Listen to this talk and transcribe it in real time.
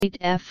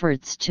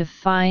efforts to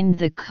find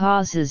the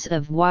causes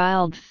of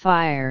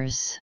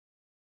wildfires.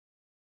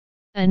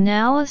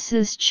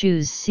 Analysis.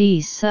 Choose C.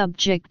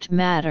 Subject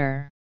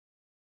matter.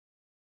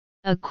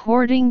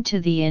 According to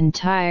the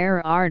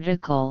entire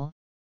article,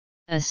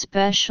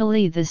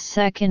 especially the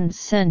second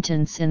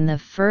sentence in the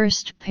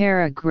first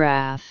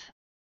paragraph,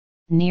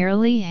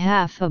 nearly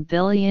 500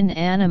 million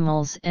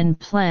animals and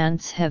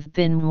plants have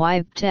been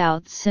wiped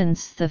out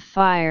since the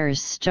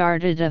fires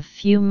started a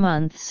few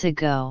months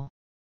ago.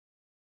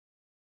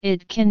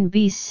 It can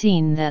be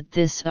seen that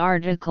this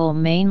article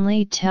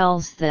mainly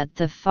tells that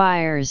the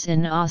fires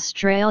in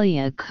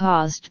Australia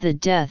caused the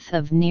death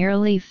of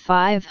nearly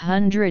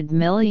 500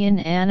 million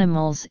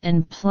animals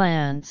and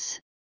plants.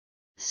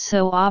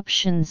 So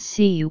option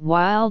C,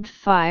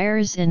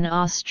 wildfires in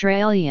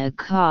Australia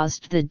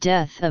caused the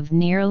death of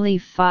nearly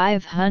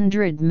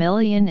 500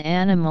 million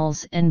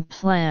animals and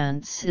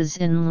plants, is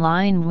in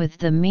line with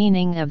the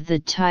meaning of the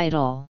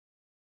title.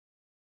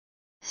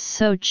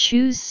 So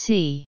choose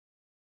C.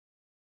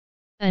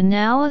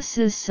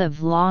 Analysis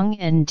of long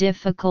and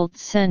difficult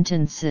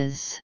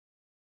sentences.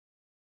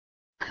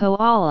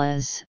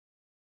 Koalas,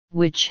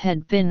 which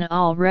had been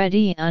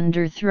already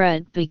under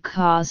threat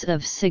because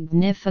of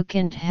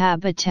significant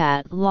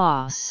habitat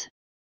loss,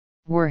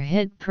 were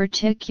hit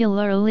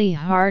particularly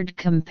hard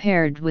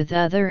compared with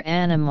other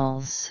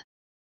animals.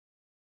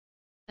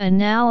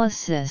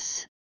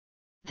 Analysis.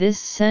 This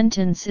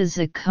sentence is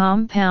a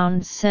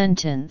compound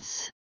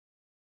sentence.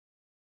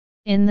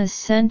 In the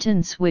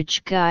sentence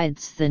which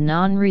guides the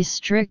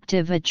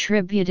non-restrictive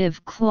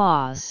attributive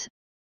clause,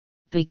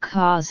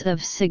 because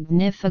of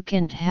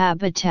significant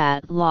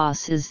habitat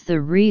loss is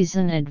the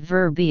reason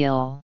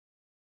adverbial.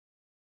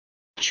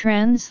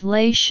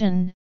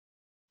 Translation: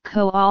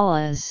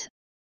 koalas,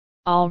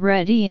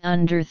 already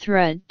under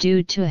threat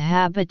due to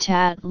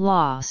habitat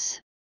loss,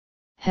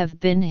 have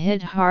been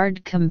hit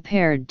hard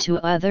compared to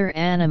other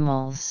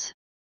animals.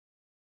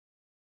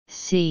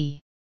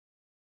 C.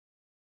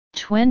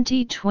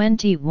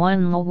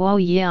 2021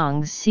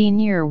 Luoyang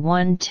Senior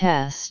 1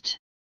 Test.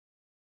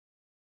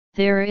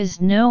 There is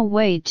no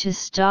way to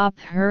stop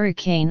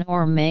hurricane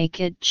or make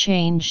it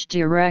change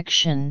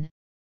direction,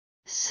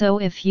 so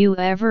if you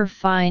ever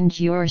find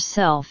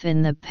yourself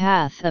in the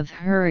path of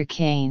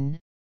hurricane,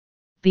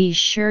 be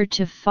sure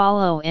to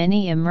follow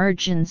any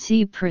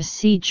emergency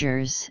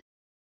procedures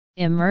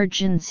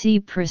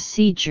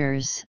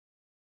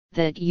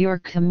that your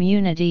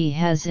community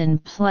has in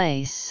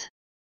place.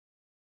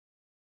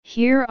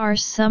 Here are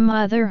some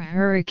other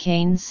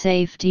hurricane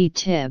safety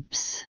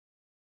tips.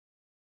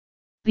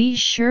 Be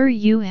sure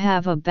you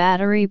have a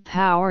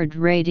battery-powered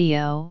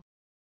radio,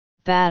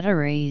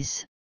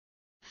 batteries,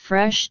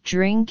 fresh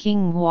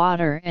drinking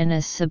water and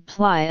a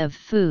supply of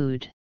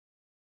food.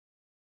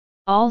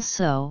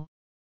 Also,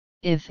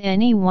 if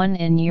anyone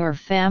in your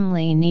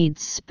family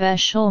needs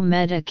special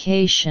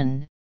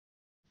medication,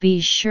 be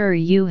sure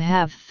you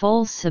have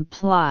full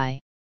supply.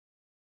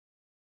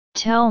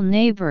 Tell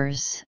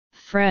neighbors,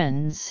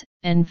 friends,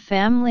 and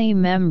family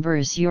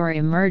members your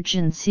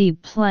emergency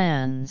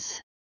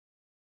plans.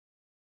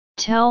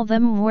 Tell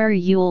them where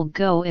you'll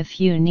go if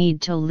you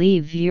need to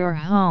leave your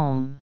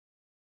home.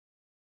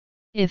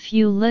 If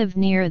you live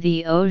near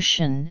the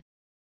ocean,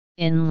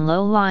 in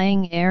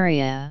low-lying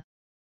area,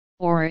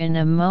 or in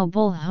a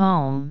mobile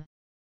home,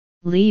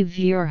 leave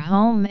your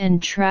home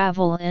and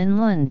travel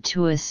inland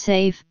to a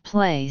safe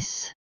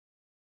place.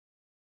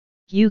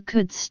 You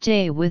could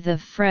stay with a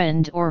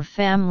friend or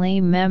family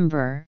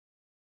member,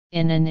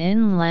 in an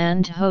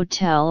inland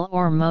hotel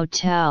or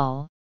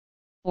motel,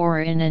 or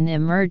in an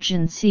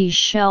emergency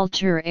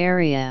shelter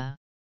area.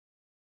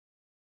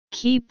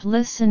 Keep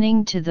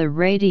listening to the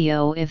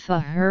radio if a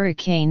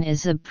hurricane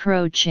is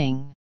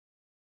approaching.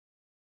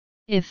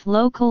 If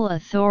local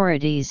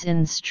authorities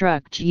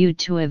instruct you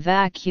to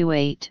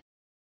evacuate,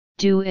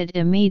 do it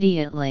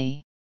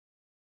immediately.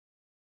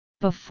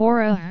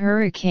 Before a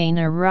hurricane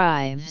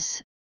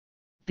arrives,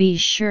 be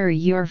sure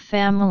your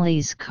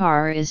family's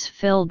car is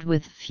filled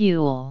with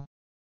fuel.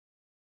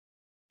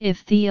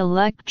 If the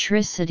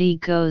electricity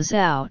goes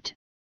out,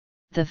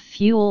 the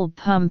fuel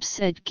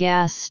pumps at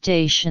gas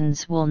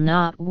stations will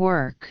not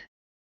work.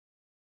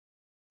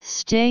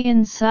 Stay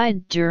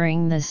inside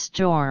during the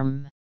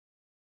storm.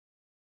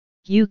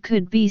 You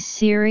could be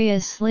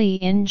seriously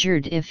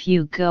injured if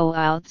you go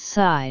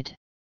outside.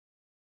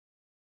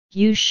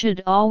 You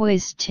should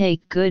always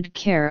take good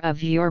care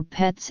of your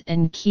pets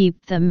and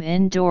keep them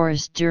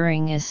indoors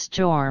during a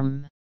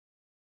storm.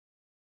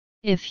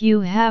 If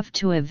you have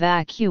to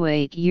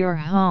evacuate your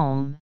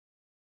home,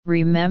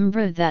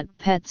 remember that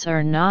pets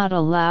are not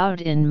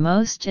allowed in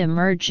most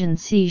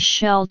emergency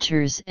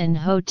shelters and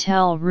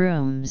hotel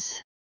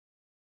rooms.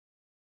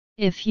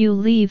 If you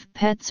leave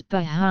pets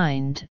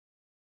behind,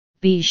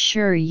 be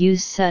sure you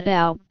set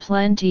out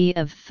plenty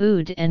of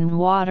food and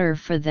water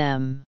for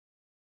them.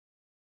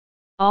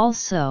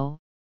 Also,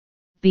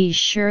 be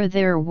sure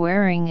they're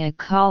wearing a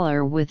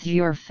collar with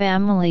your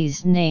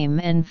family's name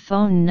and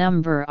phone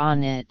number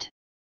on it.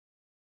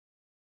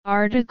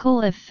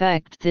 Article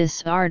effect.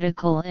 This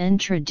article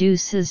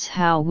introduces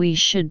how we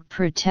should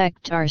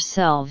protect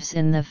ourselves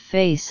in the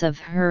face of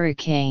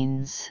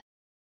hurricanes.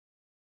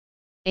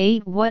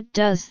 8. What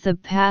does the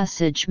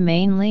passage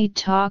mainly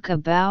talk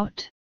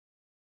about?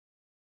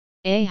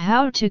 A.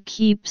 How to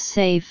keep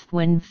safe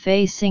when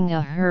facing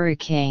a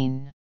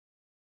hurricane.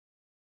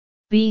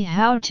 B.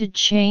 How to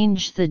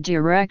change the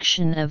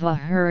direction of a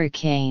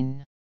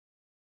hurricane.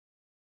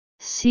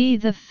 C.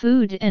 The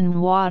food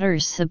and water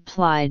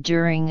supply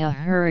during a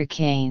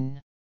hurricane.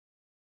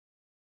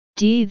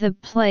 D. The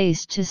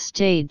place to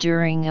stay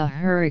during a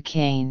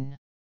hurricane.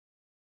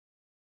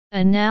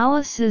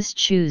 Analysis.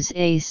 Choose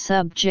a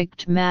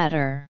subject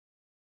matter.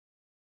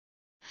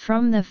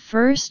 From the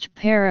first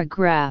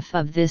paragraph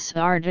of this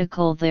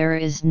article, there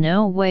is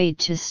no way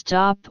to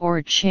stop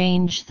or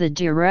change the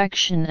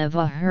direction of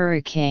a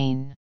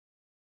hurricane.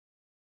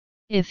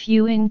 If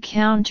you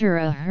encounter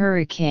a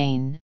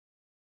hurricane,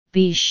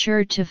 be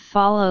sure to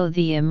follow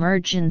the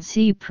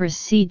emergency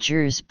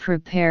procedures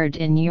prepared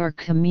in your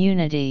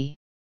community.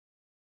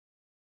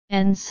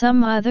 And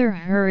some other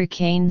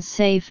hurricane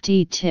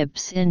safety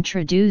tips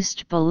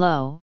introduced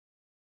below.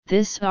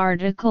 This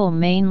article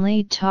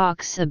mainly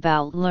talks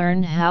about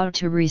learn how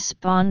to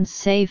respond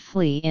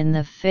safely in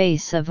the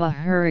face of a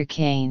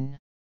hurricane.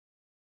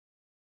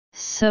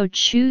 So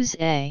choose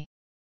A.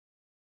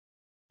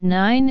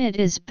 9. It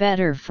is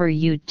better for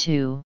you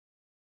to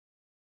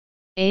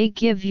A.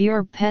 Give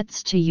your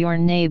pets to your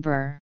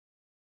neighbor.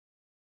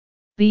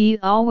 B.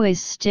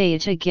 Always stay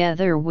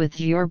together with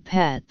your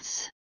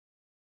pets.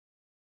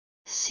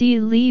 C.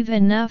 Leave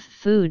enough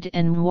food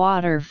and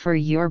water for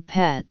your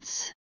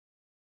pets.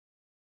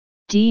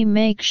 D.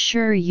 Make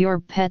sure your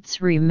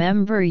pets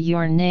remember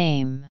your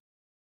name.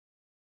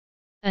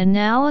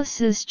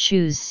 Analysis.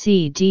 Choose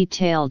C.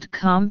 Detailed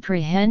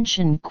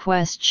comprehension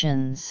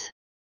questions.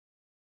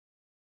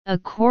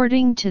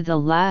 According to the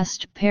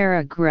last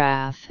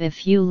paragraph,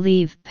 if you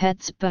leave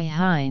pets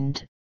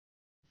behind,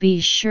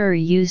 be sure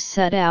you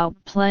set out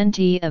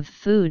plenty of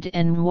food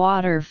and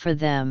water for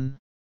them.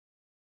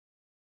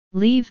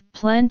 Leave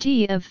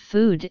plenty of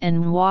food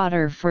and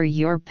water for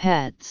your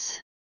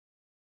pets.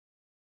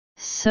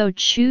 So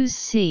choose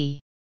C.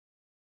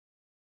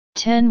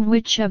 10.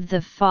 Which of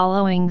the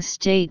following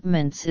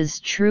statements is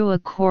true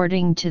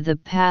according to the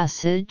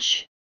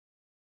passage?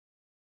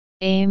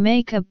 A.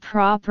 Make a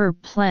proper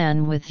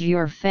plan with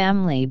your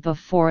family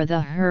before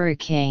the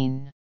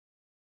hurricane.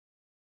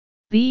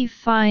 B.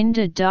 Find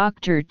a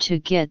doctor to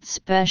get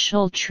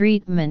special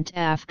treatment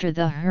after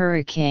the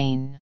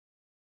hurricane.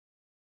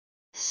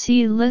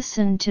 C.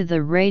 Listen to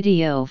the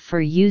radio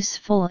for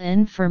useful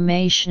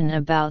information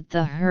about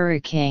the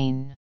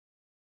hurricane.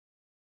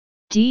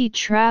 D.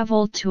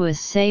 Travel to a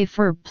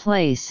safer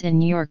place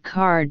in your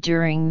car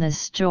during the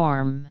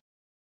storm.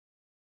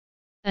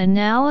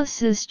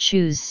 Analysis.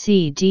 Choose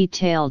C.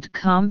 Detailed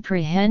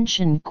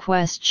comprehension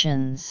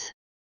questions.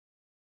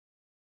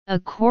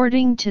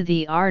 According to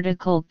the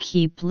article,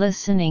 keep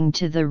listening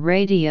to the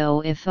radio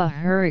if a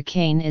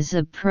hurricane is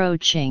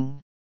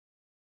approaching.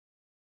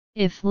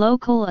 If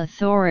local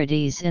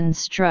authorities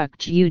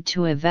instruct you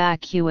to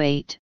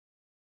evacuate,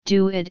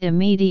 do it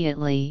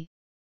immediately.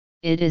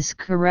 It is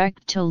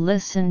correct to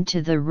listen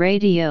to the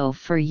radio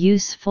for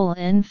useful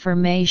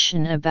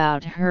information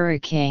about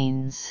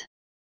hurricanes.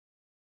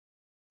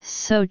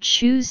 So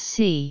choose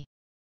C.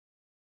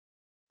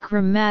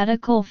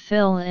 Grammatical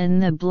fill in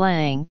the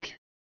blank.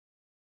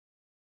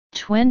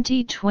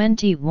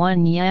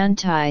 2021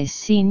 Yantai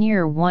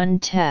Senior 1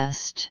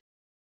 Test.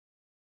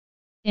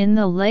 In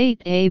the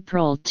late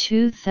April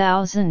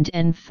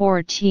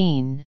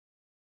 2014,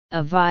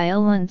 a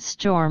violent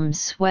storm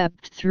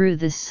swept through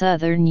the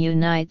southern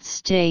United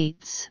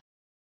States.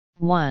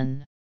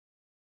 1.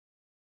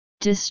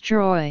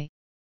 Destroy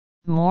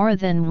more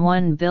than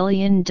 $1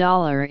 billion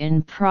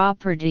in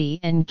property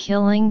and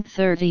killing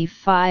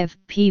 35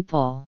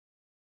 people.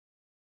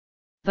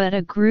 But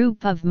a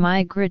group of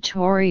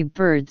migratory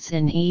birds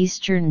in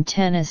eastern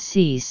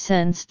Tennessee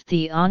sensed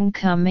the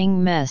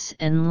oncoming mess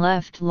and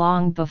left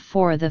long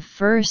before the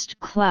first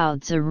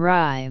clouds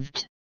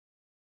arrived.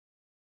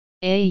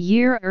 A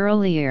year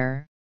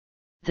earlier,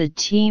 the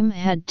team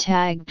had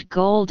tagged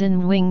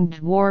golden-winged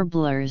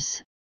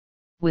warblers,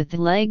 with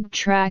leg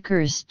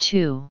trackers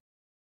to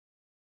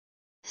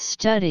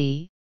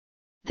study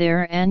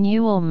their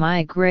annual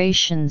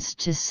migrations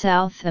to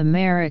South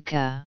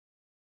America.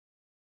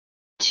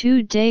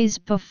 2 days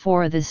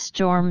before the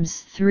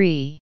storm's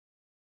 3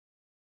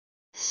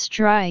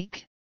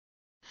 strike,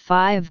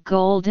 5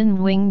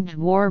 golden-winged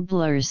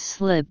warblers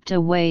slipped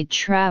away,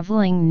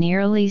 traveling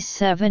nearly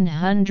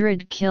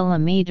 700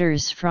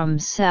 kilometers from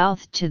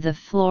south to the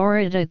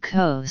Florida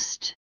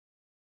coast.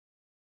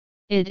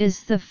 It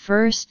is the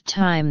first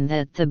time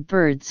that the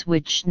birds,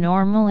 which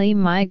normally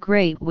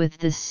migrate with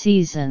the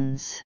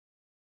seasons,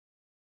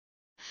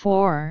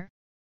 4.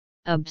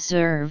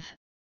 Observe,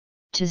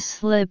 to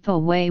slip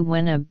away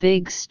when a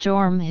big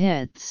storm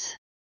hits.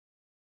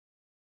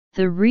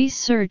 The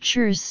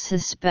researchers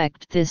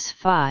suspect this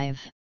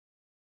 5.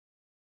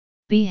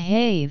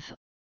 Behave,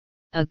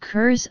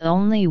 occurs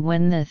only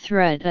when the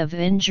threat of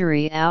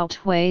injury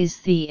outweighs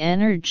the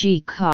energy cost.